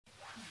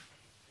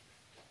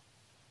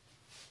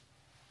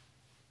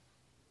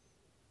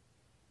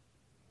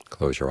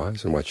Close your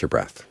eyes and watch your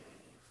breath.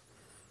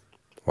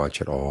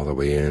 Watch it all the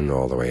way in,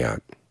 all the way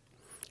out.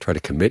 Try to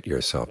commit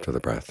yourself to the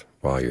breath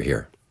while you're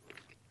here.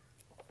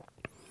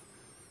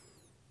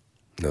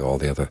 And all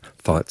the other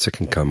thoughts that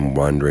can come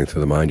wandering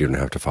through the mind, you don't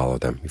have to follow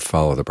them. You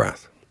follow the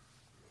breath.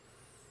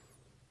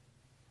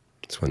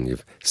 It's when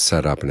you've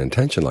set up an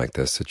intention like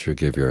this that you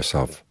give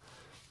yourself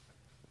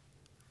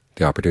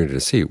the opportunity to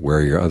see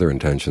where your other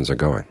intentions are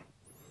going.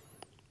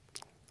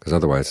 Because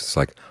otherwise it's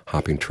like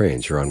hopping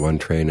trains. You're on one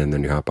train and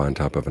then you hop on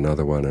top of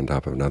another one and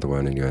top of another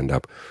one, and you end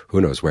up who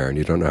knows where, and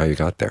you don't know how you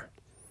got there.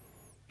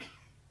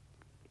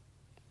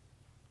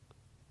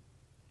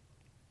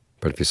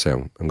 But if you say,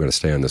 I'm going to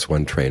stay on this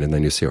one train, and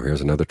then you see, oh,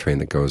 here's another train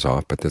that goes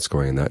off, but that's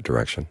going in that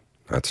direction.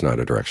 That's not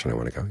a direction I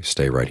want to go. You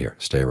stay right here,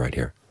 stay right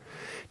here.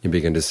 You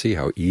begin to see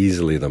how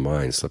easily the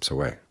mind slips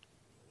away.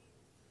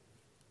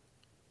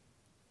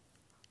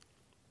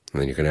 And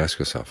then you can ask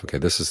yourself, okay,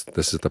 this is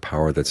the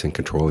power that's in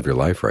control of your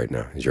life right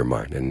now, is your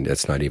mind, and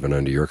it's not even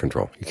under your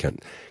control. You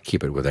can't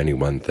keep it with any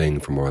one thing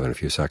for more than a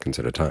few seconds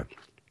at a time.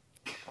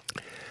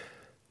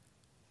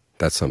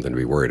 That's something to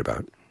be worried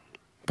about,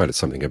 but it's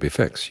something that can be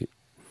fixed.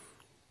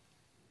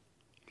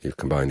 You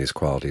combine these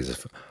qualities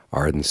of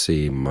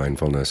ardency,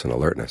 mindfulness, and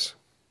alertness.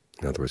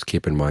 In other words,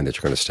 keep in mind that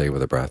you're going to stay with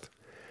the breath,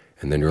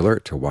 and then you're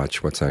alert to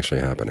watch what's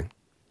actually happening.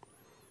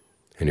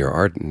 And you're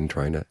ardent in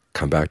trying to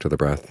come back to the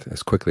breath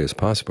as quickly as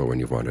possible when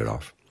you've wandered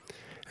off,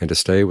 and to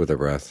stay with the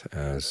breath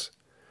as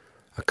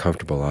a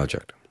comfortable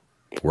object.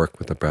 Work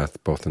with the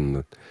breath both in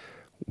the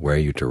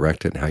way you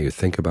direct it and how you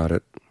think about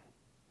it.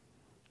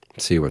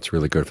 See what's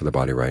really good for the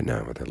body right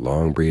now, whether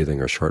long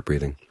breathing or short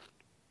breathing.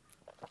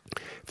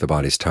 If the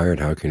body's tired,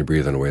 how can you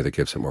breathe in a way that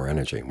gives it more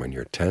energy? When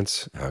you're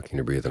tense, how can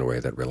you breathe in a way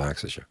that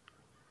relaxes you?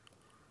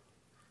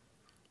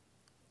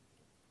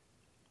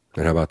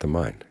 And how about the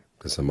mind?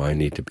 Does the mind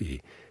need to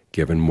be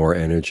given more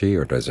energy,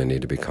 or does it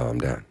need to be calmed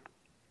down?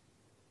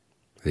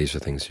 These are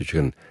things that you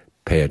can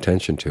pay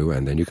attention to,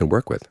 and then you can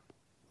work with.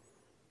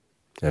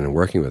 And in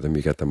working with them,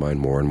 you get the mind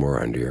more and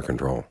more under your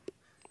control,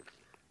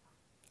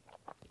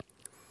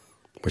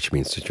 which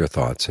means that your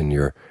thoughts and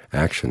your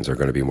actions are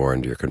going to be more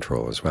under your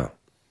control as well.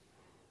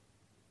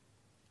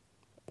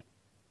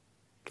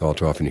 All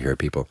too often you hear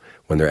people,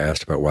 when they're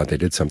asked about why they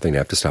did something, they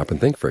have to stop and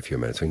think for a few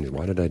minutes.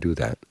 Why did I do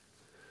that?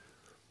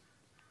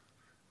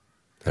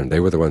 And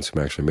they were the ones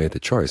who actually made the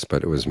choice,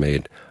 but it was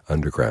made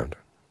underground.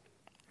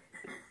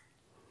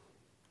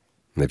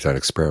 And they've done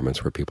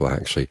experiments where people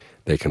actually,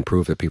 they can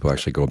prove that people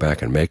actually go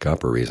back and make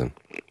up a reason.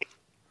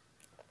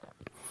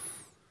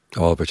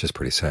 All of which is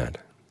pretty sad.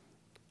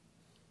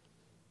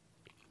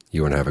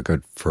 You want to have a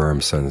good, firm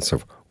sense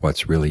of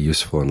what's really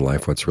useful in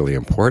life, what's really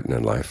important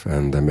in life,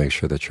 and then make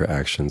sure that your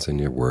actions and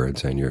your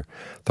words and your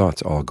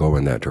thoughts all go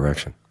in that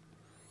direction.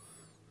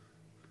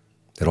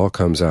 It all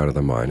comes out of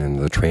the mind, and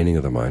the training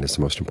of the mind is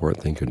the most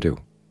important thing you can do.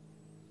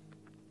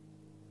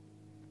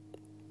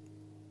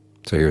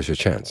 So here's your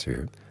chance.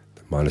 The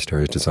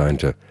monastery is designed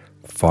to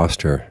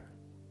foster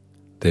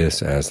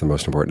this as the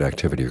most important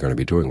activity you're going to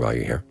be doing while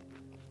you're here.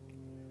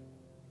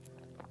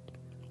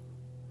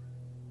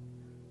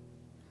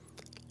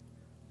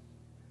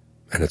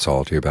 And it's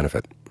all to your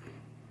benefit.